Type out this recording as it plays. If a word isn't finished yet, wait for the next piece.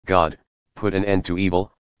God, put an end to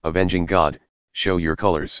evil, avenging God, show your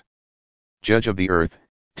colors. Judge of the earth,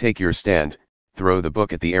 take your stand, throw the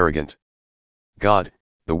book at the arrogant. God,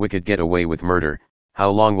 the wicked get away with murder, how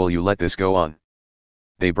long will you let this go on?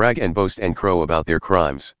 They brag and boast and crow about their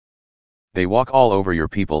crimes. They walk all over your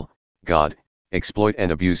people, God, exploit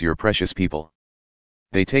and abuse your precious people.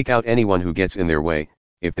 They take out anyone who gets in their way,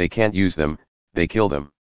 if they can't use them, they kill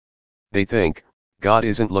them. They think, God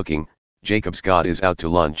isn't looking, Jacob's God is out to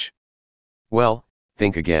lunch. Well,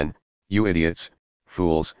 think again, you idiots,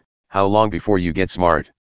 fools, how long before you get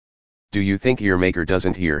smart? Do you think your maker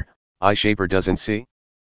doesn't hear, eye shaper doesn't see?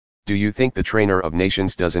 Do you think the trainer of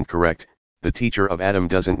nations doesn't correct, the teacher of Adam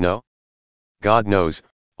doesn't know? God knows,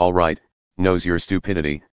 all right, knows your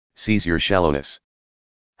stupidity, sees your shallowness.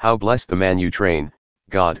 How blessed the man you train,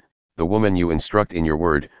 God, the woman you instruct in your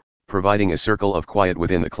word, providing a circle of quiet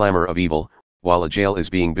within the clamor of evil, while a jail is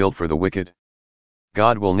being built for the wicked.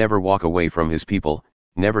 God will never walk away from his people,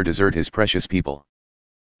 never desert his precious people.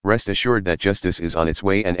 Rest assured that justice is on its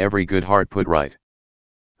way and every good heart put right.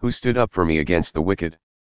 Who stood up for me against the wicked?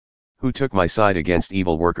 Who took my side against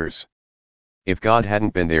evil workers? If God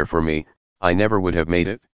hadn't been there for me, I never would have made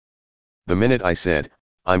it. The minute I said,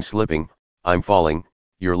 I'm slipping, I'm falling,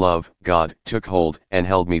 your love, God, took hold and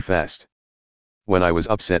held me fast. When I was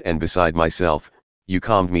upset and beside myself, you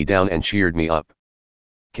calmed me down and cheered me up.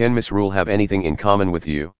 Can misrule have anything in common with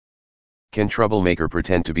you? Can troublemaker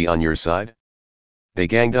pretend to be on your side? They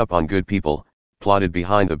ganged up on good people, plotted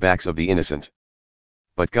behind the backs of the innocent.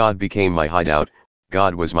 But God became my hideout,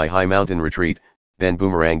 God was my high mountain retreat, then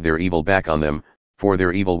boomeranged their evil back on them, for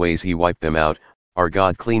their evil ways he wiped them out, our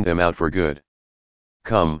God cleaned them out for good.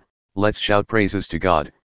 Come, let's shout praises to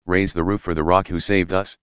God, raise the roof for the rock who saved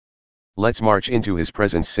us. Let's march into his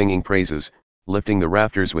presence singing praises, lifting the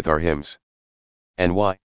rafters with our hymns. And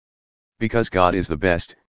why? Because God is the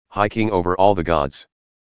best, high king over all the gods.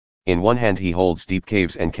 In one hand he holds deep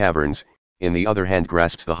caves and caverns, in the other hand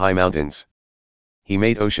grasps the high mountains. He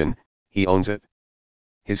made ocean, he owns it.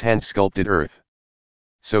 His hand sculpted earth.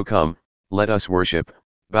 So come, let us worship,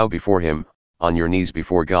 bow before him, on your knees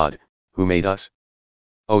before God, who made us.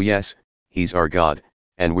 Oh yes, he's our God,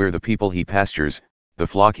 and we're the people he pastures, the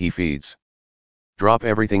flock he feeds. Drop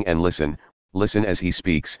everything and listen, listen as he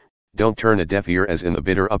speaks, don't turn a deaf ear as in the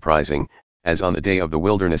bitter uprising, as on the day of the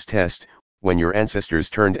wilderness test, when your ancestors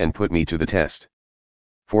turned and put me to the test.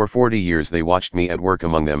 For 40 years they watched me at work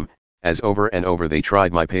among them, as over and over they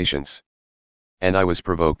tried my patience. And I was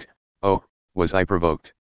provoked, oh, was I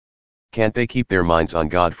provoked? Can't they keep their minds on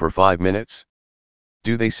God for 5 minutes?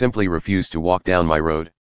 Do they simply refuse to walk down my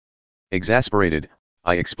road? Exasperated,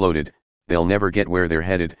 I exploded, they'll never get where they're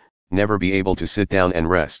headed, never be able to sit down and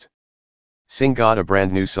rest. Sing God a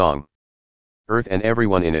brand new song. Earth and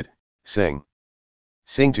everyone in it, sing.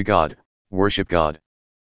 Sing to God, worship God.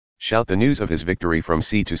 Shout the news of his victory from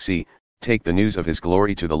sea to sea, take the news of his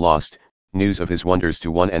glory to the lost, news of his wonders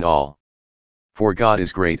to one and all. For God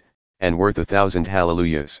is great, and worth 1,000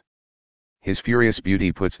 hallelujahs. His furious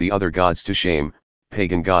beauty puts the other gods to shame,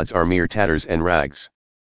 pagan gods are mere tatters and rags.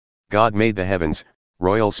 God made the heavens,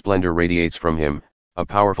 royal splendor radiates from him, a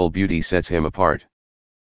powerful beauty sets him apart.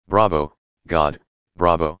 Bravo, God,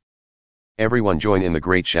 bravo. Everyone join in the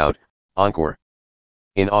great shout, encore.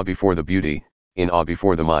 In awe before the beauty, in awe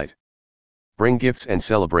before the might. Bring gifts and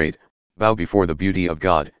celebrate, bow before the beauty of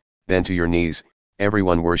God, then to your knees,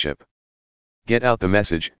 everyone worship. Get out the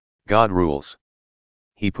message, God rules.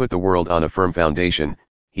 He put the world on a firm foundation,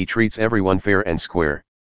 he treats everyone fair and square.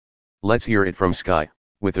 Let's hear it from sky,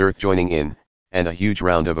 with earth joining in, and a huge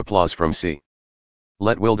round of applause from sea.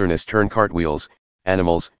 Let wilderness turn cartwheels,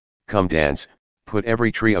 animals, come dance, put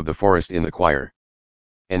every tree of the forest in the choir.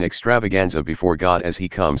 An extravaganza before God as he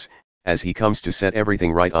comes to set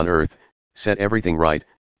everything right on earth, set everything right,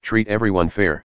 treat everyone fair.